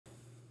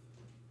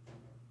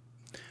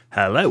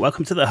Hello,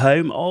 welcome to the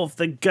home of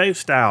the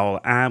Ghost Owl,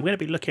 and we're going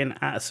to be looking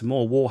at some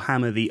more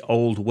Warhammer The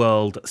Old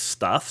World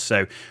stuff.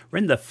 So we're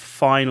in the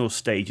final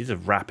stages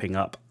of wrapping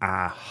up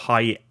our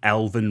High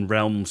Elven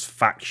Realms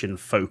faction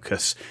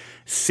focus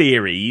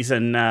series,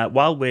 and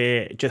while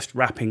we're just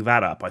wrapping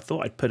that up, I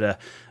thought I'd put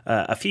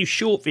a few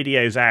short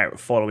videos out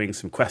following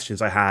some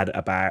questions I had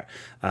about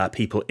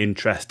people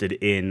interested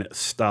in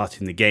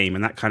starting the game,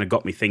 and that kind of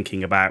got me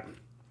thinking about,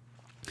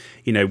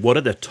 you know, what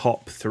are the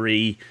top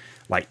three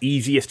like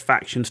easiest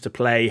factions to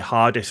play,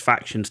 hardest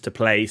factions to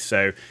play.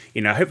 So,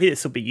 you know, hopefully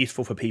this will be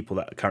useful for people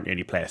that currently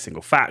only play a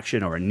single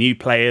faction or are new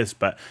players,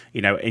 but,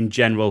 you know, in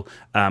general,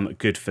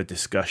 good for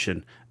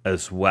discussion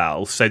as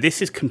well. So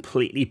this is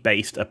completely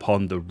based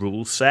upon the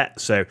rule set.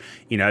 So,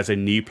 you know, as a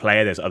new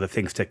player, there's other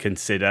things to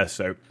consider.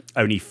 So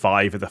only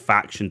 5 of the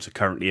factions are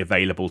currently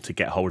available to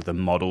get hold of the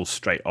models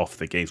straight off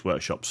the Games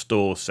Workshop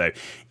store. So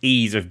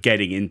ease of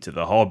getting into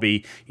the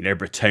hobby, you know,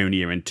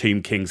 Bretonnia and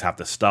Tomb Kings have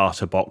the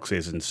starter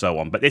boxes and so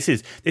on. But this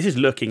is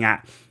looking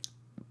at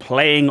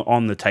playing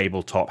on the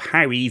tabletop,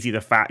 how easy the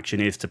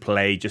faction is to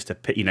play, just to,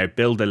 you know,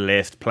 build a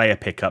list, play a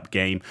pickup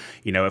game.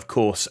 You know, of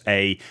course,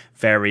 a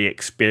very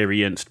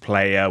experienced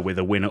player with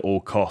a win at all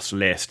costs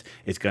list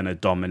is going to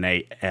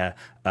dominate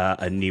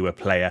a newer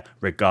player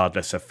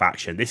regardless of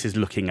faction. This is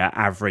looking at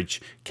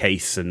average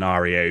case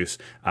scenarios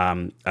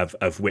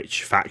of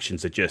which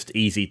factions are just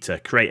easy to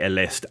create a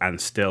list and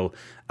still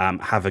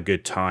have a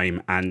good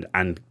time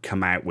and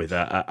come out with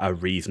a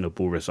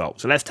reasonable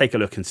result. So let's take a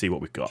look and see what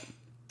we've got.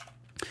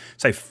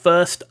 So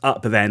first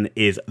up then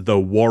is the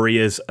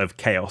Warriors of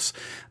Chaos,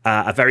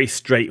 a very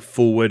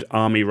straightforward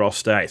army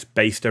roster. It's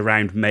based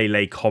around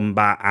melee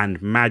combat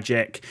and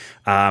magic.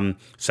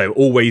 So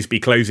always be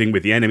closing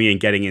with the enemy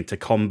and getting into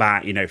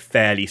combat, you know,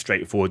 fairly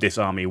straightforward. This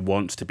army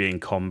wants to be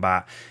in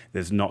combat.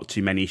 There's not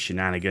too many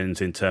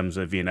shenanigans in terms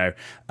of, you know,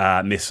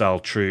 missile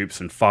troops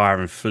and fire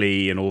and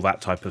flee and all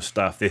that type of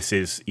stuff. This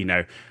is, you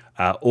know,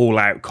 all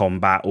out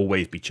combat,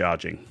 always be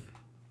charging.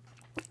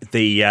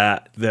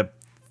 The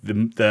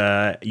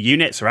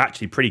units are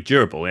actually pretty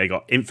durable. They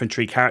got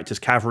infantry characters,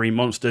 cavalry,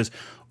 monsters,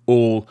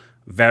 all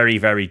very,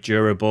 very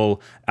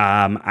durable,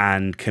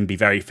 and can be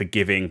very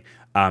forgiving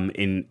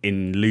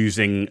in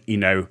losing, you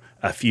know,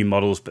 a few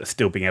models, but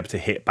still being able to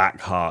hit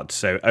back hard.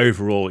 So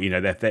overall, you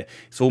know,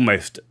 it's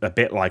almost a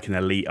bit like an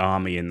elite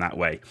army in that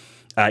way.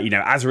 You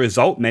know, as a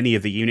result, many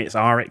of the units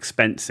are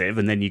expensive,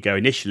 and then you go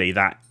initially,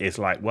 that is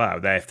like, wow,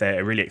 if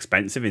they're really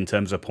expensive in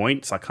terms of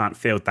points, I can't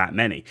field that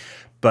many.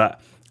 But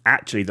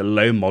actually, the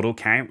low model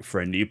count for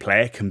a new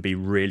player can be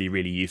really,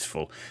 really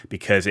useful,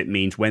 because it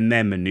means when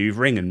they're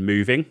maneuvering and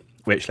moving,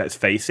 which, let's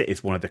face it,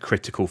 is one of the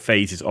critical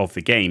phases of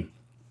the game,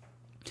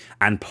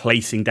 and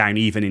placing down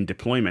even in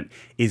deployment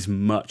is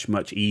much,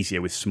 much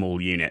easier with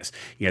small units.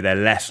 You know, they're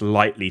less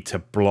likely to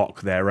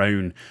block their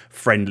own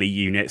friendly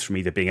units from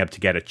either being able to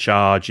get a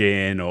charge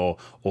in or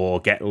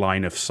get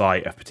line of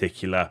sight of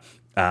particular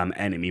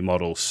enemy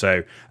models.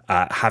 So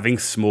having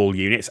small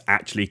units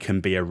actually can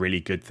be a really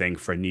good thing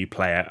for a new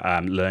player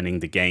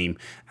learning the game,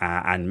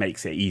 and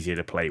makes it easier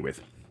to play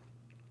with.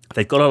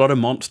 They've got a lot of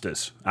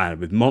monsters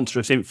with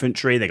monstrous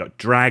infantry. They've got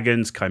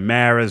dragons,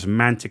 chimeras,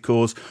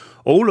 manticores,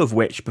 all of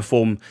which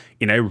perform,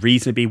 you know,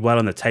 reasonably well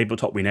on the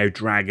tabletop. We know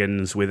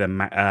dragons with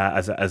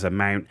as a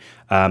mount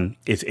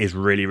is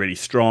really, really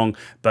strong,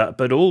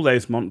 but all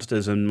those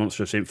monsters and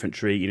monstrous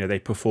infantry, you know, they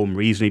perform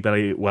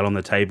reasonably well on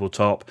the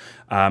tabletop.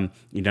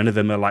 None of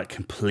them are like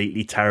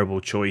completely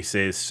terrible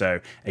choices. So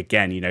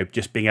again, you know,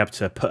 just being able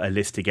to put a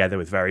list together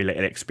with very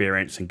little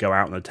experience and go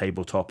out on the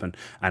tabletop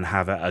and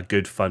have a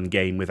good fun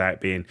game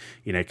without being,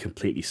 you know,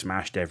 completely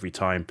smashed every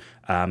time,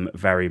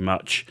 very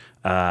much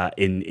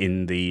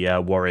in the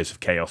Warriors of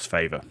Chaos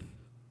favour.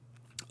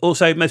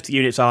 Also, most of the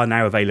units are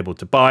now available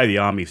to buy. The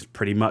army's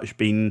pretty much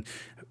been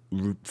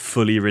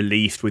fully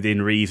released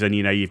within reason.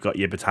 You know, you've got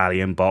your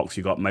battalion box,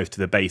 you've got most of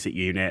the basic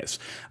units,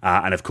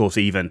 and of course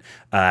even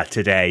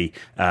today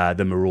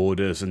the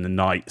Marauders and the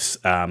Knights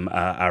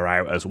are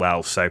out as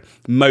well. So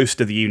most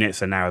of the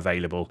units are now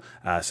available,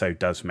 so it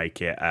does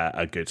make it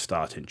a good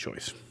starting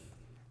choice.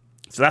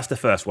 So that's the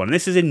first one. And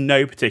this is in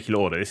no particular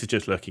order. This is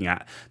just looking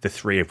at the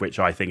 3 of which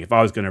I think, if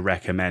I was going to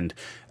recommend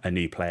a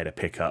new player to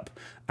pick up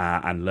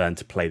and learn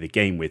to play the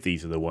game with,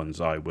 these are the ones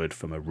I would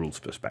from a rules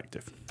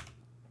perspective.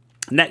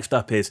 Next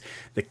up is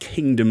the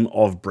Kingdom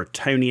of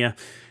Bretonnia.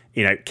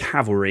 You know,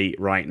 cavalry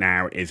right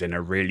now is in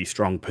a really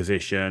strong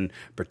position.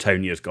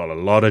 Bretonnia's got a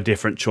lot of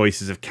different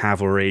choices of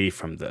cavalry,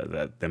 from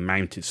the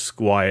mounted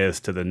squires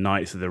to the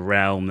knights of the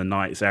realm, the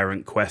knights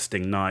errant,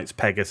 questing knights,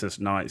 Pegasus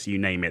knights, you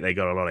name it, they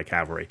got a lot of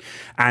cavalry.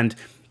 And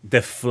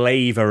the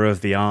flavour of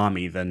the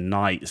army, the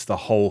knights, the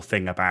whole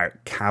thing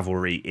about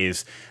cavalry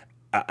is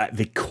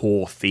the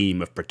core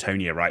theme of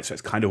Bretonnia, right? So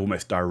it's kind of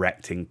almost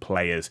directing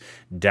players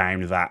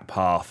down that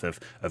path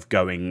of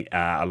going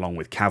along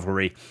with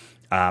cavalry.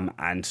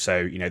 And so,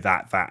 you know,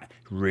 that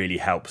really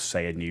helps,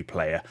 say, a new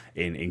player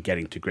in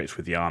getting to grips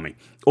with the army.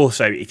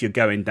 Also, if you're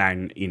going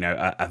down, you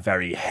know, a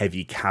very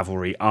heavy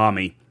cavalry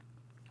army,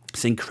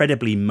 It's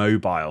incredibly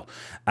mobile,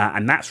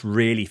 and that's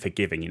really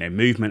forgiving. You know,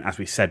 movement, as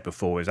we said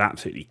before, is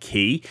absolutely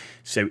key.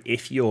 So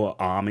if your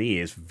army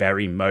is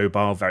very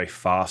mobile, very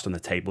fast on the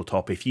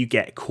tabletop, if you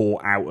get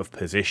caught out of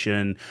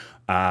position,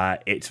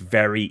 it's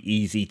very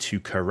easy to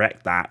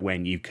correct that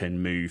when you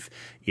can move,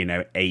 you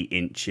know, 8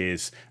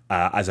 inches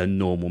as a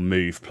normal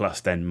move, plus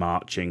then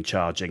marching,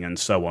 charging, and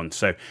so on.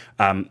 So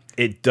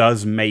it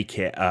does make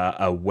it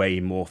a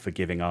way more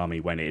forgiving army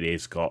when it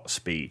is got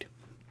speed.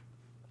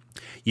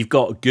 You've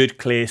got good,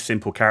 clear,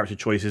 simple character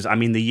choices. I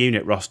mean, the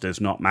unit roster's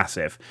not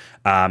massive.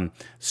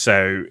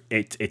 So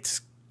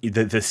it's the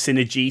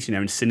synergies, you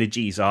know, and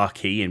synergies are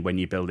key in when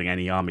you're building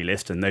any army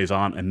list, and those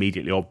aren't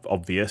immediately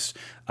obvious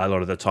a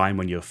lot of the time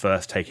when you're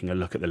first taking a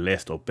look at the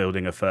list or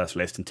building a first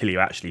list until you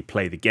actually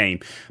play the game.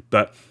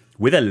 But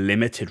with a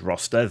limited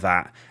roster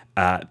that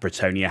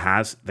Bretonnia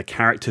has, the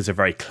characters are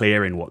very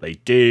clear in what they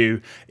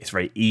do. It's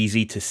very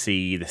easy to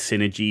see the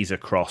synergies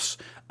across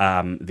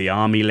the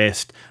army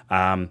list.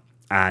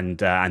 And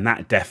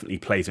that definitely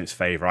plays in its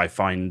favour. I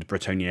find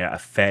Bretonnia a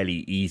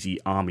fairly easy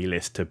army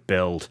list to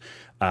build,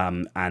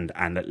 and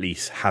at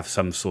least have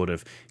some sort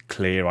of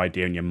clear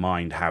idea in your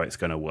mind how it's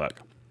going to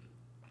work.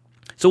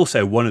 It's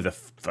also one of the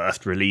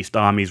first released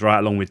armies, right,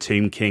 along with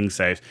Tomb King,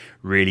 so it's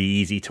really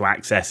easy to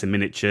access in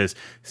miniatures,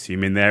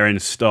 assuming they're in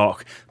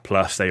stock.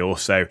 Plus, they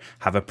also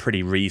have a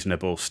pretty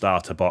reasonable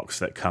starter box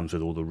that comes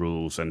with all the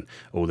rules and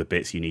all the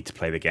bits you need to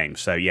play the game.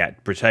 So yeah,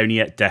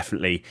 Bretonnia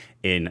definitely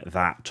in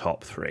that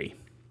top 3.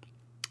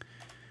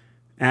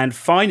 And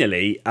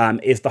finally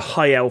is the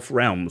High Elf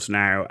Realms.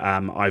 Now,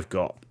 I've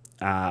got,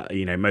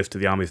 you know, most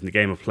of the armies in the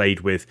game. I've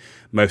played with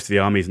most of the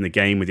armies in the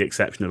game, with the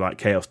exception of like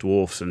Chaos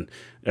Dwarfs and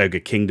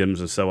Ogre Kingdoms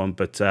and so on.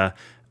 But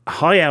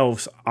High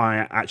Elves,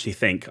 I actually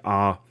think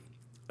are,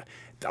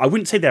 I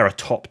wouldn't say they're a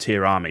top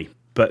tier army,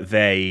 but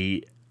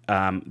they're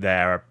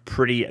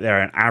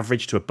an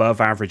average to above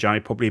average army,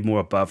 probably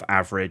more above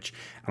average.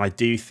 And I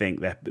do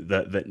think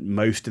that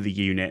most of the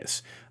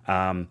units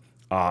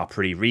are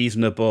pretty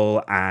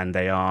reasonable, and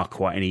they are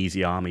quite an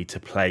easy army to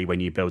play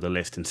when you build a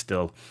list and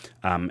still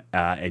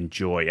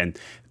enjoy. And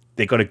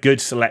they've got a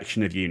good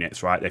selection of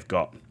units, right? They've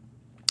got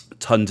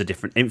tons of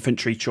different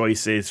infantry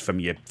choices from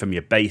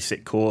your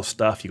basic core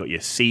stuff. You've got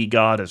your Sea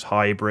Guard as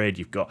hybrid,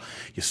 you've got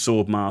your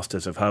Sword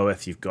Masters of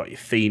Hoeth, you've got your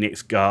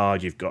Phoenix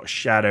Guard, you've got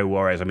Shadow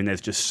Warriors. I mean, there's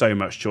just so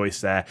much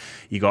choice there.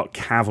 You got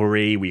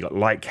cavalry, we got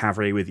light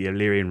cavalry with the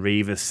Illyrian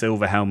Reavers,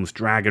 Silver Helms,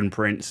 Dragon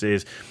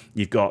Princes.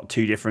 You've got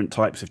 2 different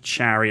types of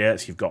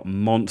chariots. You've got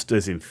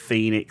monsters in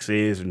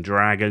phoenixes and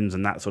dragons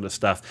and that sort of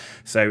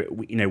stuff. So,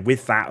 you know,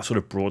 with that sort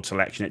of broad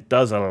selection, it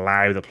does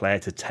allow the player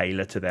to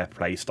tailor to their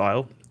play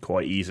style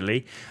quite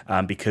easily,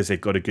 because they've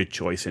got a good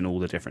choice in all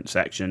the different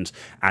sections,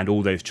 and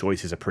all those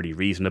choices are pretty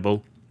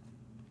reasonable.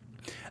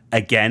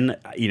 Again,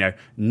 you know,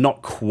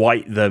 not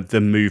quite the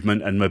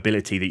movement and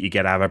mobility that you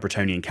get out of a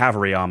Bretonnian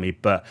cavalry army,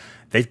 but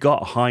they've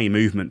got high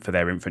movement for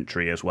their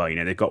infantry as well. You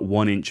know, they've got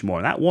 1 inch more,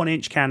 and that 1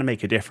 inch can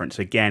make a difference.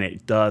 Again,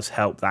 it does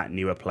help that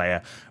newer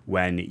player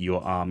when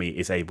your army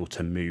is able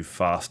to move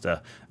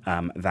faster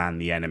than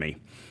the enemy.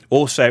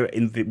 Also,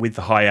 with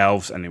the High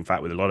Elves, and in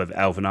fact with a lot of the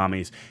Elven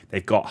armies,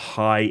 they've got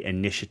high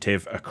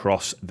initiative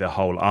across the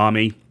whole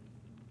army,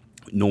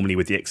 normally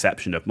with the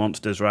exception of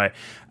monsters, right?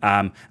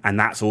 And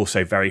that's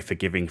also very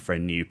forgiving for a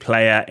new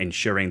player,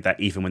 ensuring that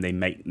even when they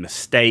make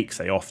mistakes,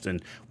 they often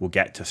will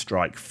get to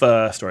strike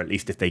first, or at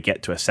least if they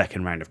get to a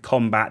second round of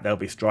combat, they'll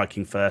be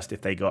striking first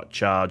if they got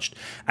charged.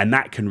 And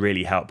that can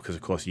really help because,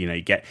 of course, you know,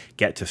 you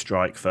get to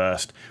strike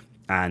first,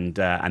 and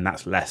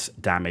that's less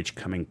damage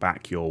coming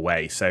back your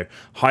way. So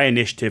high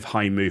initiative,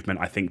 high movement,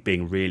 I think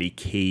being really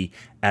key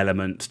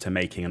elements to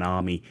making an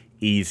army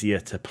easier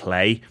to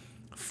play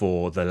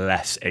for the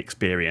less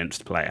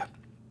experienced player.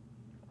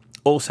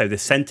 Also, the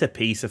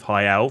centerpiece of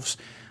High Elves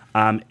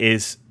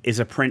is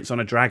a prince on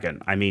a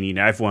dragon. I mean, you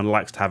know, everyone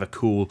likes to have a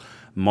cool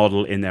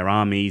model in their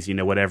armies, you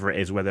know, whatever it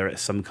is, whether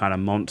it's some kind of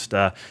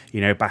monster,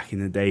 you know, back in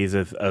the days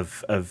of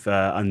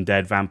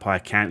undead vampire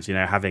counts, you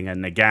know, having a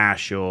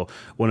Nagash or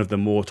one of the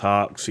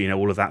Mortarks, you know,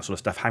 all of that sort of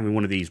stuff, having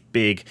one of these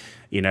big,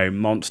 you know,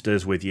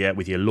 monsters with your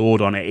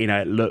lord on it, you know,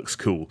 it looks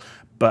cool.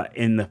 But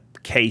in the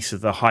case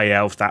of the High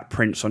Elves, that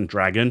prince on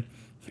dragon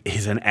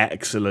is an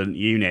excellent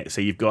unit. So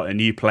you've got a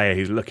new player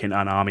who's looking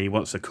at an army,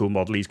 wants a cool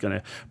model, he's going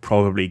to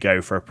probably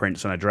go for a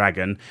prince on a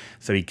dragon.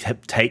 So he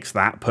takes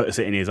that, puts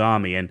it in his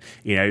army, and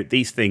you know,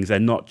 these things are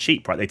not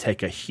cheap, right? They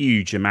take a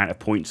huge amount of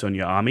points on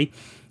your army,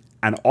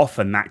 and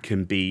often that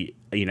can be,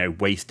 you know,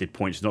 wasted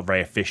points. It's not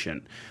very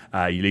efficient.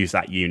 You lose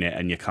that unit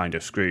and you're kind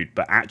of screwed.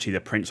 But actually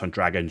the prince on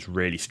dragon's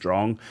really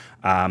strong,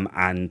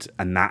 and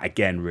that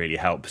again really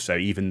helps. So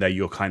even though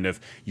you're kind of,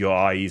 your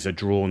eyes are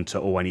drawn to,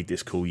 oh, I need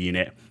this cool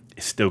unit,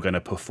 it's still going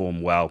to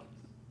perform well.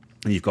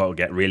 And you've got to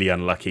get really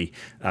unlucky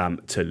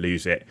to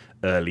lose it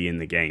early in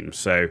the game.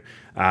 So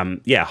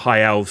yeah,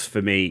 High Elves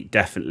for me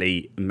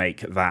definitely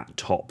make that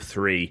top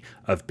 3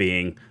 of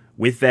being,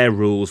 with their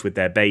rules, with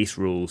their base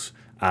rules,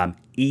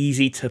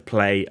 easy to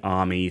play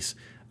armies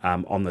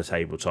on the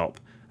tabletop.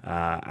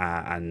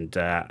 And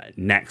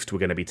next we're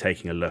going to be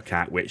taking a look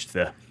at which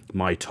the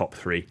my top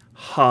 3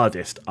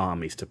 hardest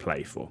armies to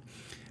play for.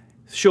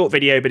 Short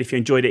video, but if you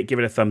enjoyed it, give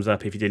it a thumbs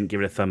up. If you didn't,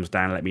 give it a thumbs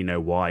down. Let me know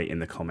why in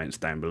the comments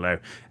down below.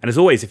 And as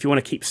always, if you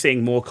want to keep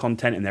seeing more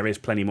content, and there is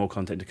plenty more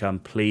content to come,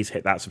 please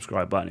hit that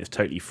subscribe button. It's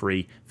totally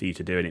free for you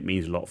to do, and it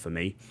means a lot for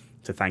me.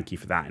 So thank you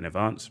for that in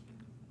advance.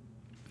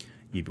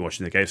 You've been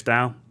watching The Ghost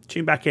Owl.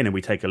 Tune back in and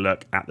we take a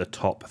look at the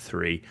top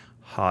 3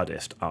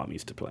 hardest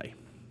armies to play.